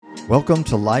Welcome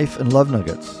to Life and Love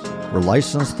Nuggets, where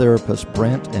licensed therapists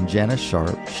Brent and Janice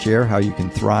Sharp share how you can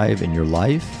thrive in your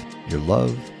life, your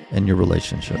love, and your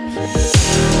relationships.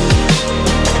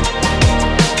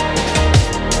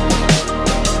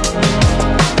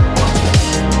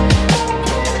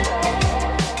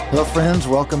 Hello, friends.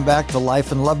 Welcome back to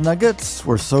Life and Love Nuggets.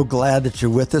 We're so glad that you're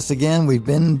with us again. We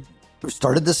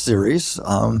started this series.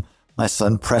 My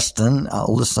son Preston,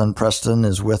 oldest son Preston,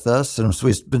 is with us, and so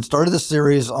we've been started this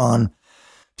series on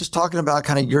just talking about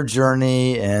kind of your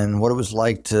journey and what it was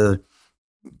like to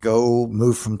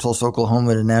move from Tulsa,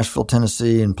 Oklahoma to Nashville,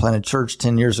 Tennessee, and plant a church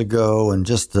 10 years ago, and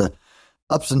just the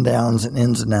ups and downs and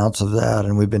ins and outs of that.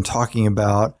 And we've been talking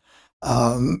about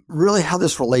really how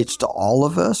this relates to all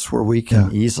of us, where we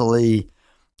can easily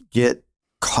get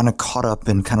kind of caught up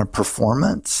in kind of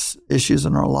performance issues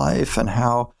in our life, and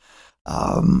how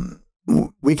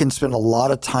we can spend a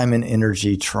lot of time and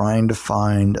energy trying to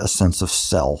find a sense of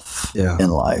self in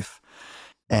life.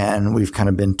 And we've kind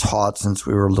of been taught since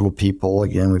we were little people.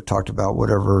 Again, we've talked about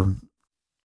whatever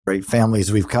great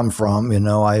families we've come from.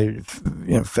 I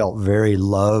felt very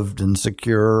loved and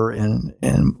secure in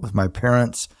with my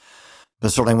parents.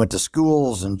 But certainly went to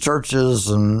schools and churches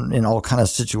and in all kind of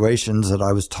situations that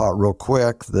I was taught real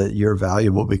quick that you're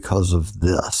valuable because of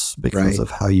this, because of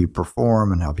how you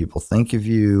perform and how people think of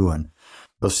you. And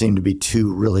those seem to be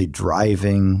two really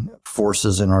driving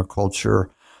forces in our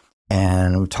culture.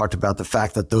 And we talked about the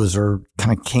fact that those are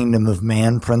kind of kingdom of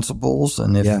man principles.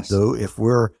 And if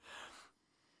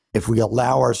we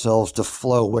allow ourselves to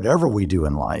flow whatever we do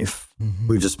in life,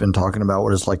 we've just been talking about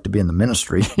what it's like to be in the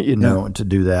ministry, to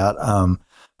do that.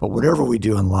 But whatever we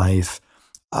do in life,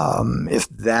 if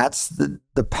that's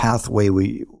the pathway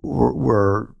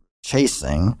we're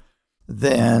chasing,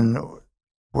 then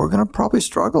we're going to probably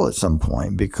struggle at some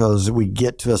point, because we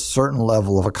get to a certain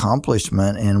level of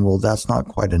accomplishment and, well, that's not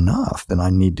quite enough. Then I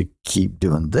need to keep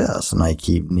doing this, and I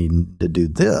keep needing to do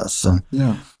this.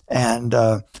 And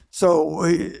so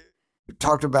we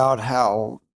talked about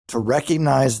how to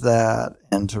recognize that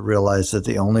and to realize that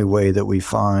the only way that we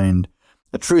find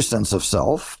a true sense of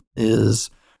self is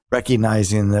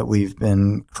recognizing that we've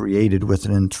been created with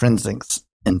an intrinsic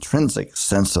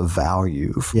sense of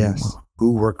value from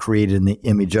who we're created in the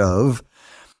image of,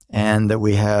 and that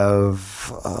we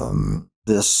have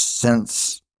this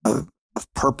sense of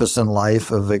purpose in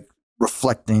life, of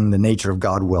reflecting the nature of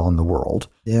God well in the world.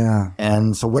 Yeah.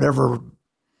 And so whatever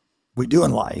we do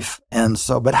in life. And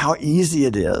so, but how easy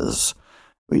it is.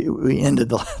 We ended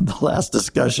the last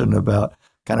discussion about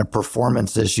kind of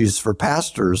performance issues for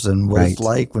pastors and what it's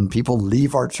like when people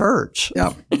leave our church.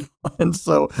 Yeah. And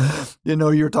so,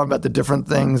 you're talking about the different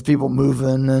things, people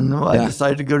moving, and I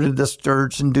decided to go to this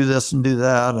church and do this and do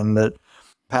that. And that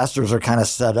pastors are kind of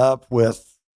set up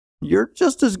with, you're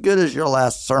just as good as your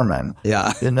last sermon.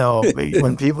 Yeah.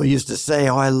 When people used to say,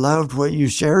 "Oh, I loved what you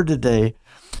shared today,"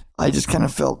 I just kind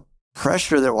of felt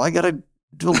pressure that, I got to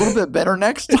do a little bit better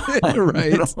next time.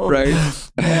 Right.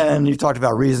 And you talked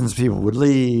about reasons people would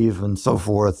leave and so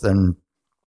forth. And,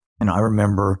 I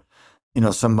remember,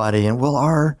 somebody, and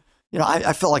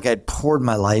I felt like I'd poured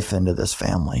my life into this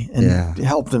family and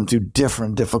helped them through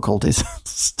different difficulties and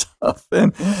stuff.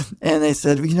 And they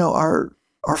said, our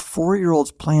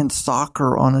 4-year-old's playing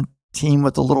soccer on a team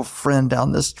with a little friend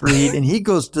down the street, and he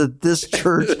goes to this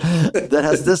church that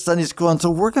has this Sunday school, and so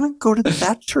we're going to go to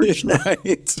that church now.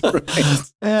 Right.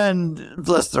 And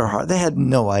bless their heart, they had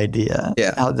no idea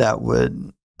how that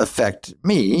would affect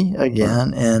me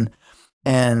again,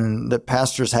 and that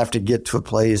pastors have to get to a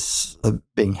place of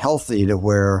being healthy to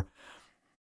where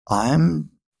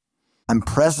I'm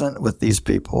present with these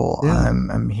people.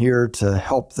 I'm here to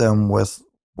help them with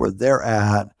where they're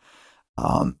at.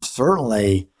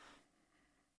 Certainly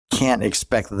can't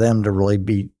expect them to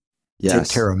really take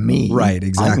care of me. Right,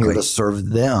 exactly. I'm here to serve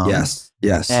them. Yes.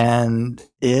 And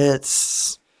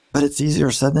it's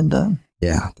easier said than done.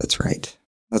 Yeah, that's right.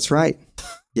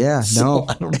 Yeah, so,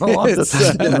 I don't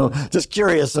know. I'm just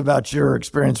curious about your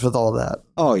experience with all that.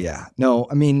 Oh, yeah. No,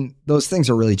 I mean, those things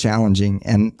are really challenging.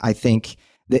 And I think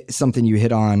that something you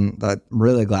hit on that I'm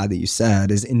really glad that you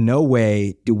said is, in no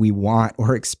way do we want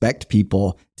or expect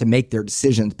people to make their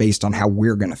decisions based on how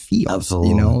we're going to feel.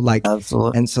 Absolutely.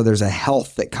 Absolutely. And so there's a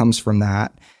health that comes from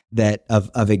that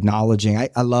of acknowledging.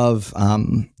 I love,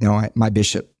 my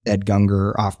bishop, Ed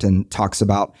Gunger, often talks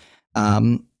about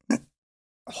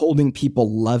holding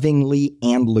people lovingly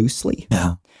and loosely.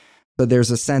 Yeah. So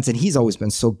there's a sense, and he's always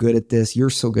been so good at this. You're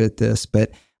so good at this,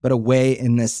 but a way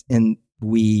in this,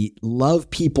 we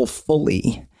love people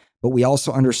fully, but we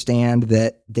also understand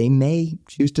that they may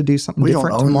choose to do something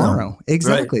different tomorrow.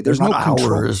 Exactly. Right. There's no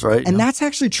control. Hours, right? And that's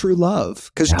actually true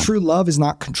love, because true love is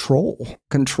not control.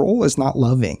 Control is not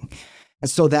loving. And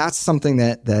so that's something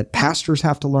that pastors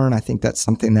have to learn. I think that's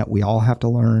something that we all have to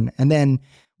learn. And then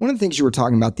one of the things you were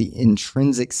talking about, the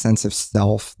intrinsic sense of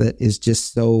self that is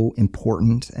just so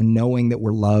important, and knowing that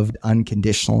we're loved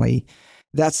unconditionally.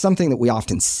 That's something that we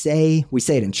often say. We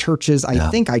say it in churches. I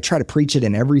think I try to preach it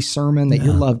in every sermon, that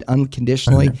you're loved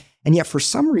unconditionally. And yet for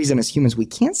some reason as humans, we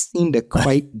can't seem to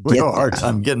quite get we have a hard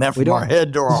time getting that from our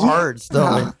head to our hearts,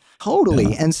 don't we?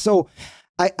 Totally. And so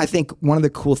I think one of the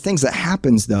cool things that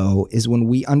happens, though, is when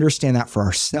we understand that for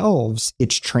ourselves,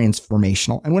 it's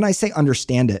transformational. And when I say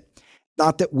understand it,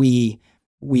 not that we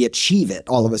achieve it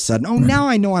all of a sudden. Oh, now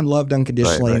I know I'm loved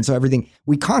unconditionally. Right. And so everything,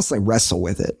 we constantly wrestle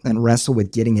with it and wrestle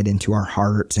with getting it into our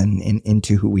heart and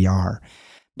into who we are.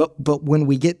 But when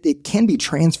we get, it can be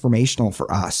transformational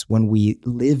for us when we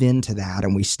live into that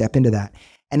and we step into that.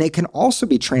 And it can also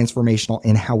be transformational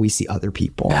in how we see other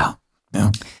people.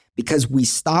 Yeah. Because we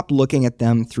stop looking at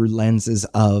them through lenses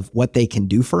of what they can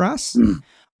do for us,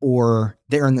 or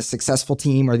they're in the successful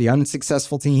team or the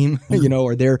unsuccessful team,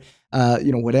 or they're,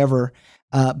 whatever.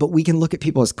 But we can look at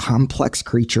people as complex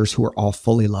creatures who are all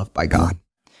fully loved by God.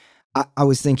 I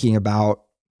was thinking about,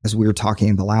 as we were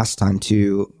talking the last time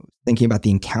too, thinking about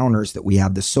the encounters that we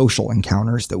have, the social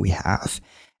encounters that we have,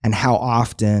 and how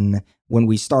often when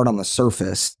we start on the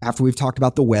surface, after we've talked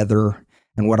about the weather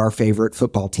and what our favorite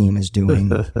football team is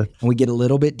doing, and we get a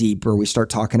little bit deeper, we start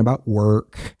talking about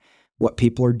work, what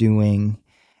people are doing.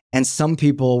 And some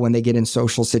people, when they get in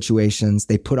social situations,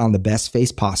 they put on the best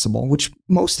face possible, which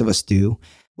most of us do.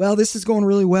 Well, this is going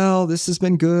really well. This has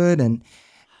been good.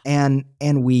 And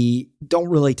we don't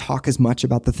really talk as much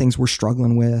about the things we're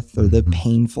struggling with or the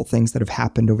painful things that have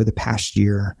happened over the past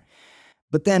year.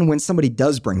 But then when somebody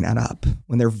does bring that up,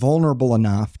 when they're vulnerable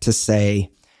enough to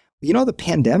say, the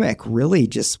pandemic really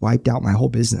just wiped out my whole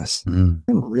business. It's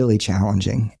been really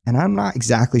challenging. And I'm not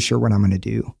exactly sure what I'm going to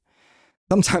do.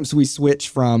 Sometimes we switch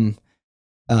from,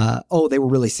 they were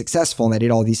really successful and they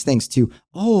did all these things, to,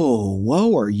 oh,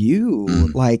 woe are you?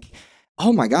 Like,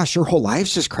 oh my gosh, your whole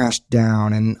life's just crashed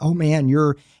down. And oh man,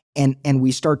 and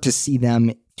we start to see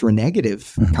them through a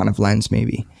negative kind of lens,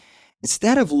 maybe.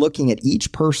 Instead of looking at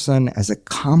each person as a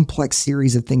complex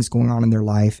series of things going on in their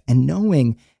life and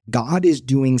knowing God is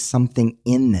doing something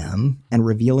in them and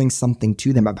revealing something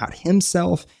to them about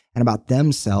himself and about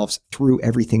themselves through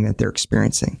everything that they're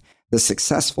experiencing, the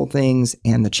successful things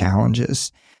and the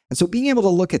challenges. And so being able to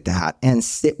look at that and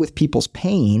sit with people's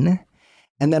pain,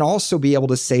 and then also be able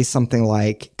to say something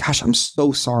like, gosh, I'm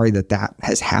so sorry that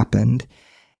has happened.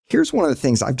 Here's one of the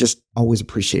things I've just always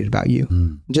appreciated about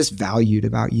you, just valued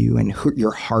about you and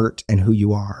your heart and who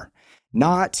you are.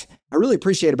 Not, I really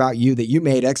appreciate about you that you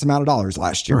made X amount of dollars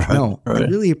last year. I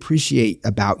really appreciate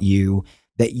about you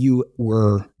that you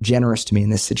were generous to me in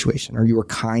this situation, or you were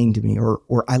kind to me,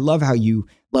 or I love how you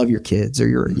love your kids or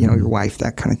your wife,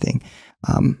 that kind of thing.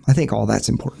 I think all that's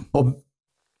important. Well,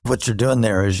 what you're doing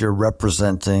there is you're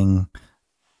representing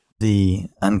the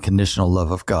unconditional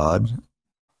love of God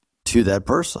to that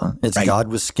person. It's right. God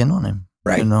with skin on him,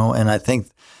 right? And I think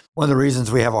one of the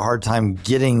reasons we have a hard time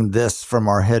getting this from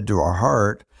our head to our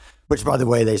heart, which, by the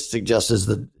way, they suggest is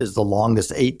the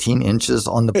longest 18 inches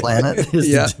on the planet,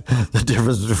 is the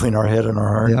difference between our head and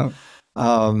our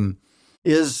heart,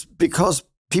 is because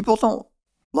people don't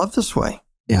love this way.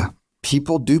 Yeah.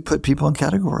 People do put people in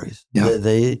categories. Yeah.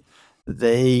 They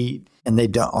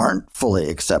aren't fully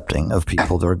accepting of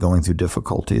people that are going through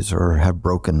difficulties or have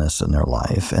brokenness in their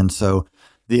life. And so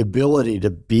the ability to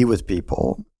be with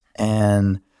people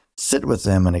and sit with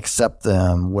them and accept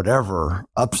them, whatever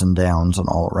ups and downs and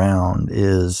all around,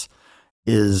 is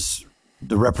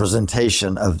the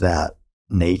representation of that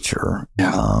nature,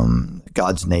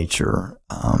 God's nature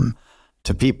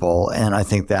to people. And I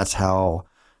think that's how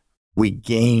we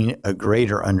gain a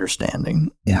greater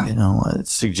understanding. Yeah.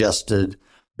 It's suggested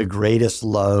the greatest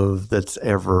love that's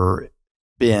ever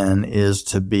been is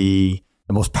to be,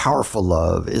 the most powerful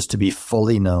love is to be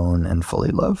fully known and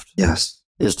fully loved. Yes.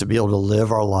 Is to be able to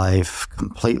live our life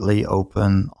completely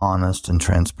open, honest, and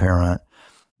transparent,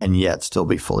 and yet still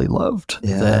be fully loved.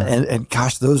 Yeah. And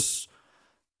gosh, those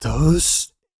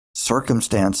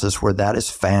circumstances where that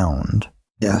is found,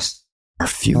 are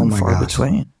few and far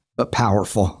between. But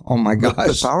powerful. Oh my gosh.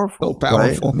 But powerful. So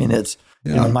powerful. Right? I mean, it's,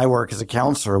 in my work as a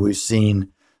counselor, we've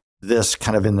seen this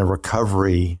kind of in the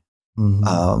recovery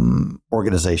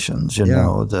organizations,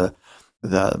 the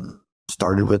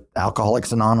started with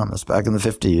Alcoholics Anonymous back in the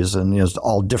 50s, and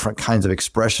all different kinds of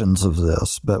expressions of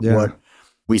this. But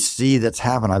we see that's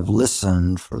happened. I've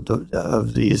listened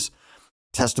of these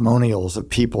testimonials of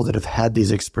people that have had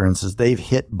these experiences. They've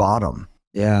hit bottom,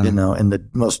 Yeah. in the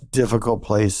most difficult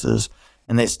places,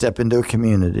 and they step into a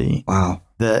community Wow.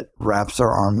 that wraps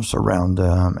their arms around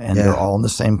them, and Yeah. they're all in the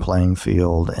same playing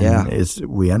field. And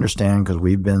we understand because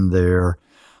we've been there.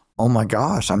 Oh my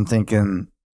gosh, I'm thinking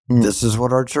this is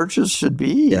what our churches should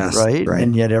be, Yes, right? right.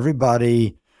 And yet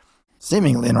everybody,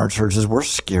 seemingly in our churches, we're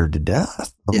scared to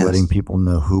death of Yes. letting people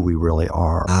know who we really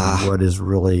are, what is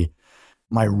really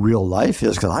my real life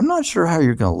is, because I'm not sure how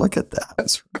you're going to look at that.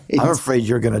 That's right. I'm afraid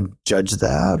you're going to judge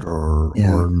that or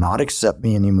not accept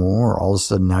me anymore. Or all of a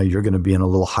sudden now you're going to be in a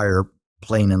little higher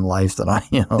plane in life than I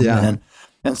am. Yeah.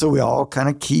 And so we all kind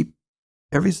of keep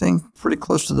everything pretty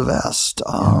close to the vest.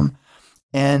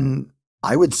 And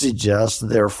I would suggest,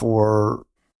 therefore,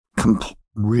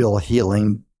 real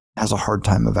healing has a hard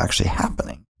time of actually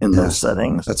happening in those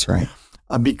settings. That's right.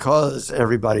 Because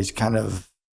everybody's kind of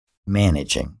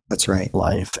managing That's right.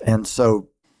 life. And so,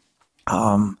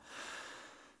 so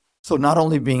not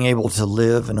only being able to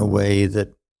live in a way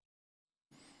that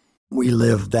we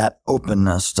live that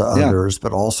openness to others,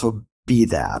 but also be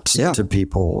that to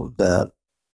people that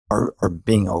are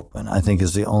being open, I think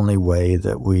is the only way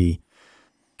that we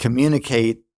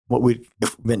communicate what we've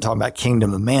been talking about,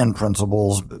 kingdom of man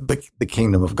principles, but the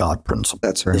kingdom of God principle.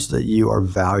 That's right. Is that you are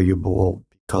valuable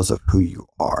because of who you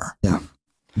are. Yeah.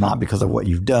 Not because of what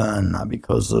you've done, not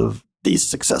because of these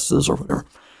successes or whatever.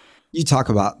 You talk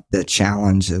about the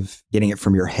challenge of getting it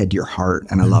from your head to your heart,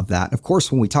 and I love that. Of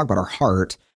course, when we talk about our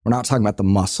heart, we're not talking about the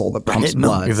muscle that pumps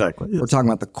blood. Exactly. We're talking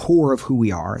about the core of who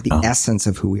we are, the essence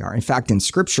of who we are. In fact, in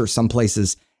Scripture, some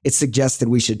places it's suggested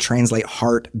we should translate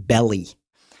heart belly,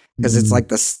 because it's like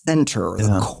the center,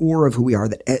 the core of who we are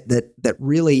that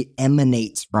really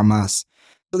emanates from us.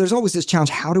 So there's always this challenge.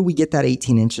 How do we get that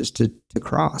 18 inches to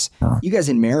cross? You guys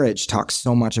in marriage talk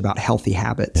so much about healthy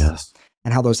habits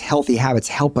and how those healthy habits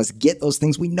help us get those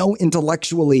things we know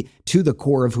intellectually to the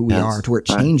core of who we are, to where it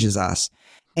changes us.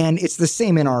 And it's the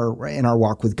same in our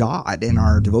walk with God, in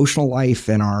our devotional life,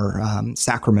 in our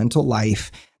sacramental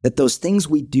life, that those things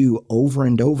we do over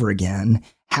and over again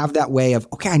have that way of,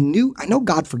 okay, I know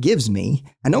God forgives me.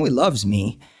 I know he loves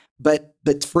me, but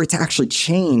for it to actually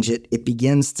change, it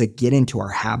begins to get into our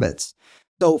habits.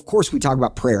 So of course we talk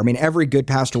about prayer. I mean, every good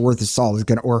pastor worth his salt is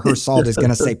going to, or her salt is going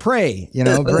to say, pray,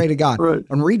 pray to God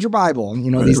and read your Bible,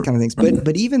 these kind of things.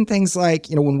 But even things like,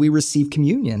 when we receive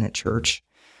communion at church,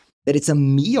 that it's a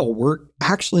meal we're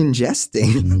actually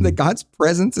ingesting, that God's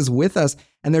presence is with us.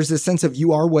 And there's this sense of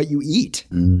you are what you eat.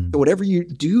 So whatever you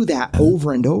do that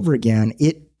over and over again,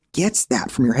 it gets that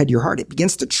from your head to your heart. It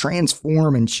begins to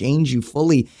transform and change you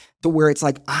fully to where it's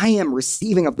like, I am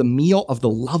receiving of the meal of the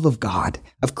love of God,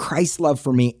 of Christ's love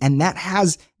for me. And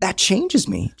that changes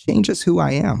me, changes who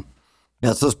I am.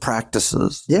 Yeah, it's those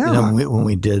practices. Yeah. When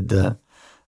we did the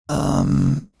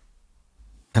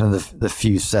kind of the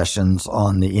few sessions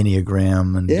on the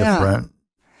Enneagram and different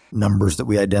numbers that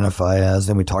we identify as,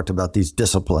 and we talked about these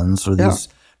disciplines or these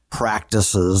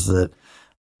practices that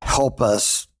help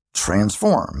us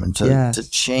transform and to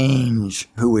change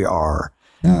who we are.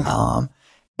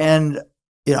 And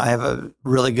I have a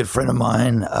really good friend of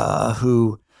mine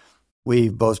who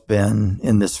we've both been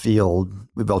in this field.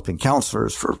 We've both been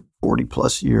counselors for 40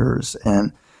 plus years,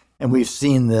 and we've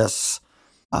seen this.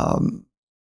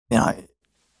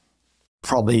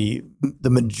 Probably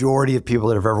the majority of people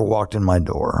that have ever walked in my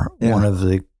door, one of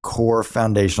the core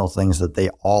foundational things that they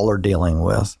all are dealing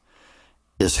with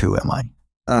is, who am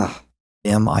I?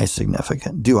 Am I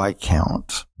significant? Do I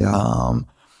count?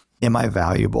 Am I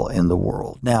valuable in the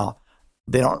world? Now,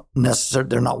 they're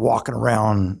not walking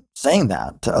around saying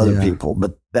that to other people,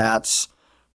 but that's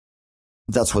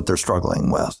what they're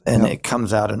struggling with. And it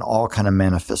comes out in all kind of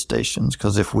manifestations,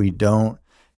 because if we don't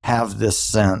have this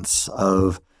sense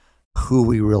of who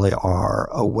we really are,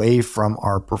 away from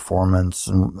our performance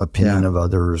and opinion of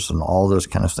others and all those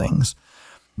kind of things,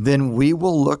 then we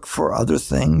will look for other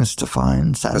things to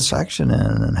find satisfaction in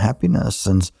and happiness.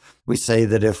 And we say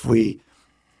that if we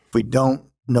don't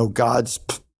know God's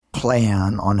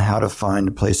plan on how to find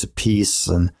a place of peace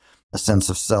and a sense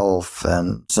of self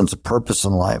and sense of purpose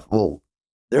in life, well,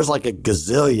 there's like a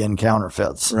gazillion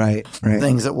counterfeits. Right.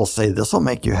 Things that will say, this will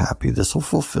make you happy. This will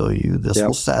fulfill you. This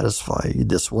will satisfy you.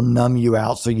 This will numb you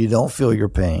out so you don't feel your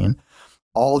pain.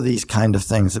 All of these kind of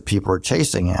things that people are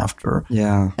chasing after.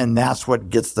 Yeah. And that's what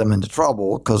gets them into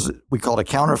trouble, because we call it a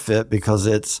counterfeit because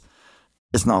it's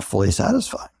not fully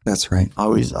satisfying. That's right. I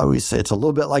always say it's a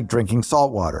little bit like drinking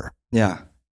salt water. Yeah.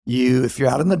 if you're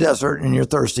out in the desert and you're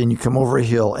thirsty and you come over a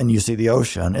hill and you see the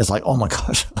ocean, it's like, oh my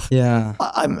gosh, Yeah.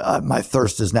 my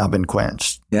thirst has now been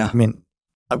quenched. Yeah. I mean,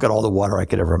 I've got all the water I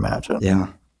could ever imagine.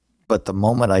 Yeah. But the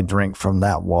moment I drink from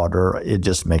that water, it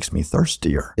just makes me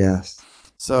thirstier. Yes.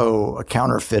 So a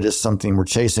counterfeit is something we're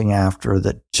chasing after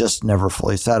that just never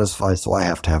fully satisfies. So I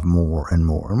have to have more and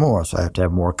more and more. So I have to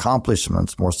have more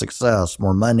accomplishments, more success,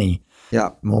 more money, Yeah.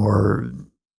 more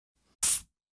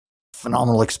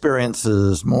phenomenal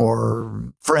experiences,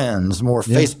 more friends, more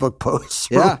Facebook posts,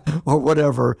 or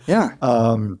whatever. Yeah.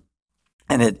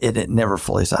 And it never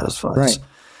fully satisfies. Right.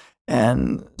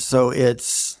 And so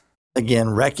it's, again,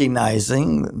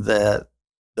 recognizing that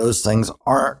those things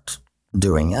aren't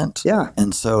doing it. Yeah.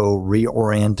 And so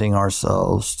reorienting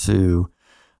ourselves to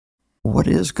what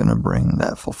is going to bring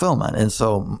that fulfillment. And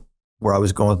so where I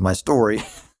was going with my story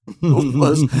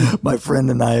was my friend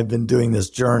and I have been doing this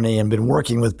journey and been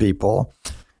working with people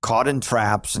caught in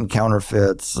traps and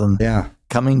counterfeits and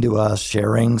coming to us,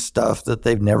 sharing stuff that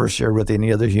they've never shared with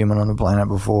any other human on the planet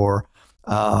before.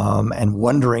 And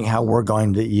wondering how we're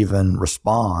going to even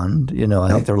respond. I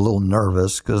think they're a little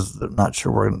nervous because they're not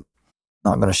sure we're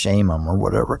not going to shame them or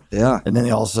whatever. Yeah. And then they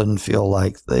all of a sudden feel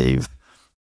like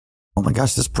oh my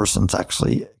gosh, this person's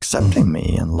actually accepting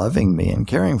me and loving me and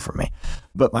caring for me.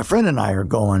 But my friend and I are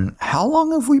going, how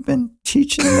long have we been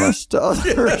teaching this to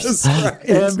others? Right.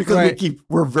 And because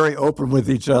we're very open with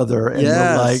each other and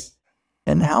we're like,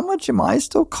 and how much am I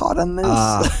still caught in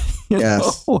this?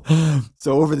 Yes.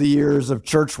 So over the years of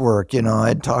church work,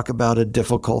 I'd talk about a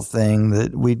difficult thing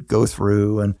that we'd go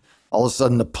through, and all of a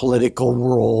sudden the political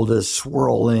world is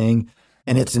swirling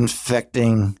and it's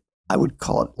infecting, I would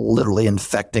call it literally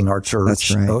infecting our church.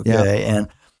 That's right. Okay. Yeah.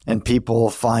 And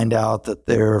people find out that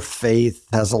their faith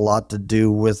has a lot to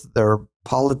do with their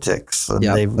politics, and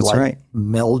they've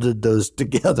melded those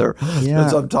together. Yeah.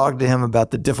 And so I'm talking to him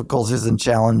about the difficulties and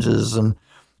challenges, and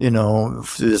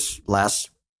this last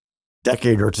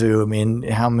decade or two, I mean,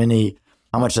 how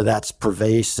much of that's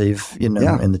pervasive, in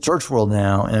the church world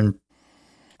now,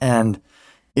 and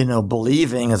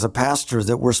believing as a pastor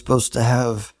that we're supposed to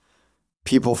have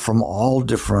people from all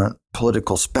different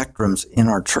political spectrums in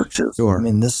our churches. Sure. I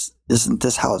mean, isn't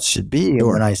this how it should be? And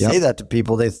when I say that to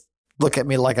people, they look at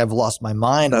me like I've lost my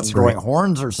mind. I'm growing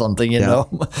horns or something, you know?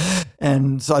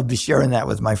 And so I'd be sharing that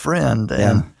with my friend,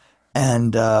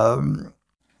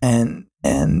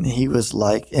 and he was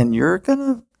like, and you're going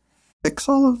to fix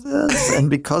all of this?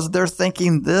 And because they're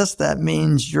thinking this, that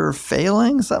means you're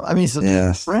failing? So, I mean,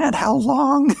 Brad, how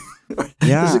long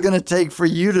is it going to take for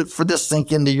this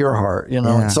sink into your heart?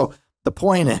 And so the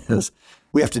point is,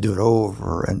 we have to do it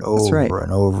over and over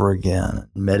and over again,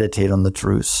 meditate on the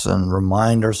truths and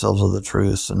remind ourselves of the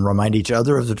truths and remind each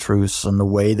other of the truths, and the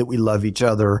way that we love each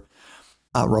other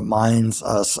reminds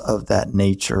us of that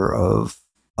nature of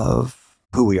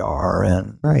who we are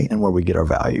and where we get our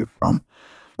value from.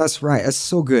 That's right. That's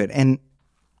so good. And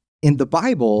in the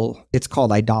Bible, it's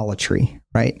called idolatry,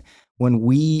 right? When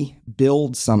we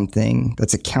build something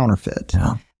that's a counterfeit,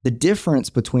 the difference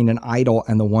between an idol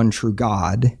and the one true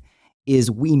God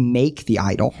is we make the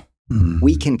idol.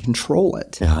 We can control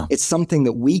it. It's something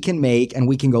that we can make, and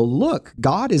we can go, look,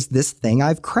 God is this thing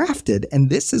I've crafted, and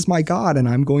this is my God, and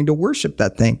I'm going to worship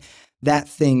that thing. That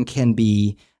thing can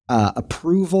be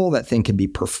approval. That thing can be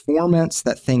performance.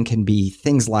 That thing can be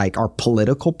things like our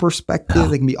political perspective.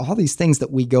 They can be all these things that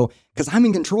we go, because I'm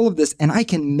in control of this and I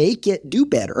can make it do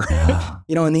better.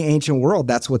 In the ancient world,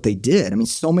 that's what they did. I mean,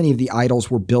 so many of the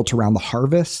idols were built around the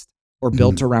harvest or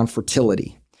built around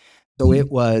fertility. So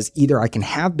it was either I can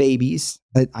have babies,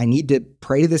 I need to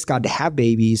pray to this God to have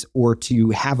babies, or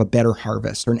to have a better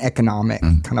harvest or an economic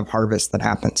kind of harvest that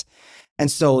happens. And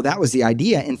so that was the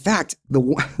idea. In fact,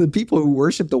 the people who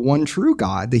worship the one true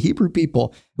God, the Hebrew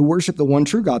people who worship the one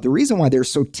true God, the reason why they're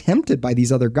so tempted by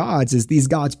these other gods is these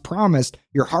gods promised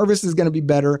your harvest is going to be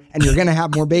better and you're going to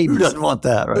have more babies. Who doesn't want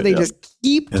that, right? So they just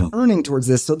keep turning towards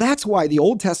this. So that's why the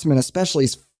Old Testament especially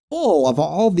is full of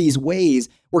all these ways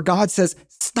where God says,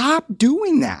 stop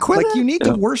doing that. You need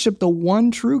to worship the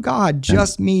one true God,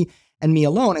 just me and me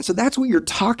alone. And so that's what you're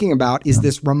talking about, is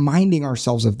this reminding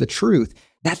ourselves of the truth.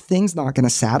 That thing's not going to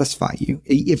satisfy you.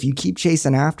 If you keep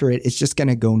chasing after it, it's just going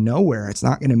to go nowhere. It's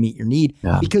not going to meet your need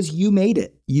because you made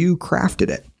it. You crafted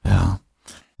it. Yeah.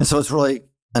 And so it's really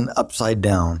an upside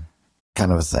down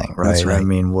kind of a thing, right? That's right. I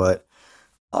mean, where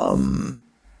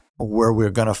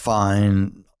we're going to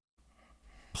find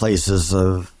places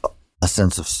of a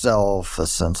sense of self, a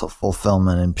sense of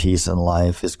fulfillment and peace in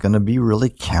life is going to be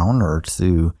really counter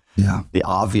to the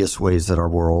obvious ways that our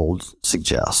world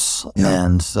suggests.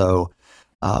 And so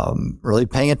really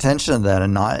paying attention to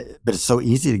that but it's so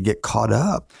easy to get caught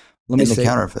up in the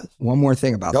counterfeits. One more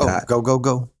thing about that.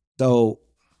 Go. So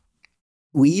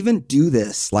we even do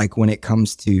this like when it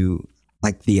comes to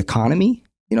like the economy,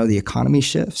 the economy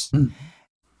shifts.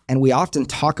 And we often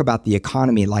talk about the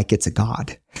economy like it's a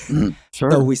god.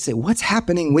 Sure. So we say, what's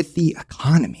happening with the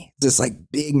economy? This like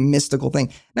big mystical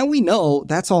thing. Now we know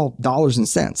that's all dollars and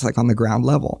cents, like on the ground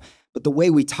level. But the way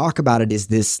we talk about it is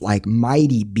this like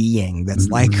mighty being that's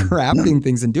like crafting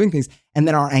things and doing things. And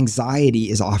then our anxiety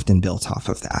is often built off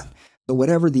of that. So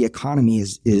whatever the economy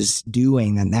is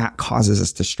doing, then that causes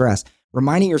us to stress.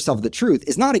 Reminding yourself of the truth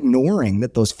is not ignoring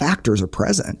that those factors are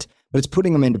present, but it's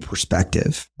putting them into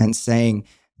perspective and saying,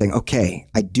 okay,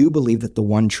 I do believe that the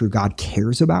one true God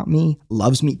cares about me,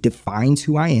 loves me, defines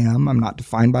who I am. I'm not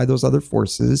defined by those other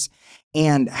forces,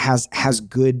 and has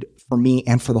good for me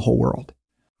and for the whole world.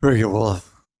 Very good. Well, I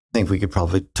think we could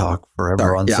probably talk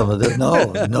forever on some of this.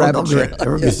 No,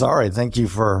 don't be sorry. Thank you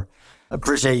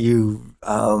appreciate you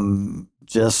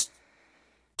just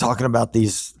talking about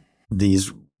these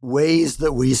ways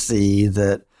that we see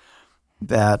that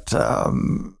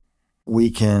we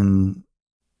can.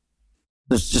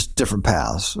 There's just different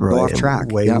paths, right? Go off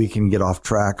track. We can get off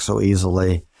track so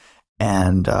easily,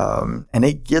 and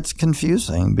it gets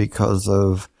confusing because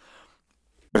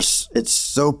it's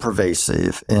so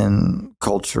pervasive in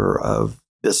culture.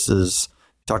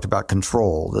 Talked about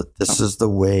control. That this is the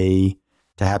way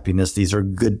to happiness. These are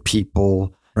good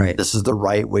people. Right. This is the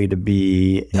right way to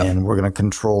be, and we're going to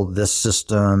control this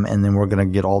system, and then we're going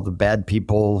to get all the bad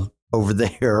people over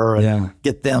there and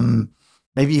get them.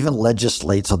 Maybe even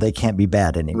legislate so they can't be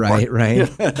bad anymore. Right.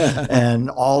 And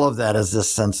all of that is this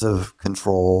sense of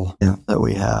control that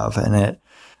we have, and it,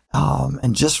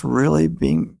 and just really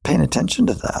paying attention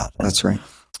to that. That's right.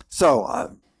 So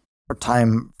our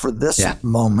time for this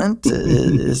moment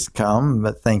is come,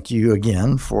 but thank you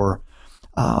again for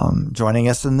joining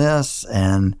us in this.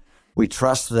 And we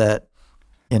trust that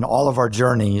in all of our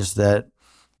journeys that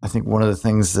I think one of the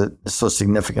things that is so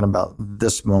significant about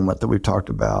this moment that we've talked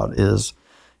about is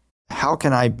how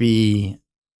can I be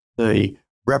the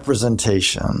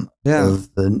representation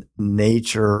of the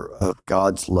nature of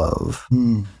God's love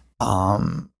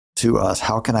to us?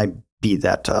 How can I be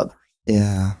that to others?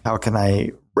 Yeah. How can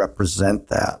I represent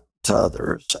that to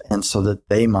others? And so that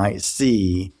they might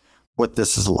see what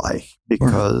this is like.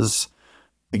 Because,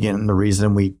 again, the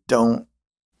reason we don't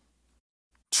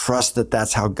trust that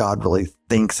that's how God really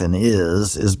thinks and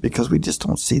is because we just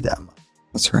don't see that much.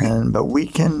 That's right. But we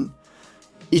can...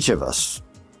 Each of us,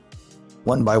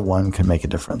 one by one, can make a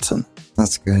difference. And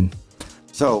that's good.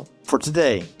 So for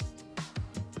today,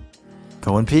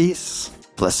 go in peace.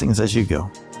 Blessings as you go.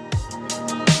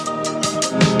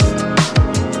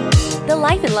 The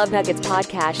Life and Love Nuggets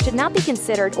podcast should not be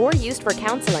considered or used for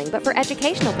counseling, but for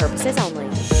educational purposes only.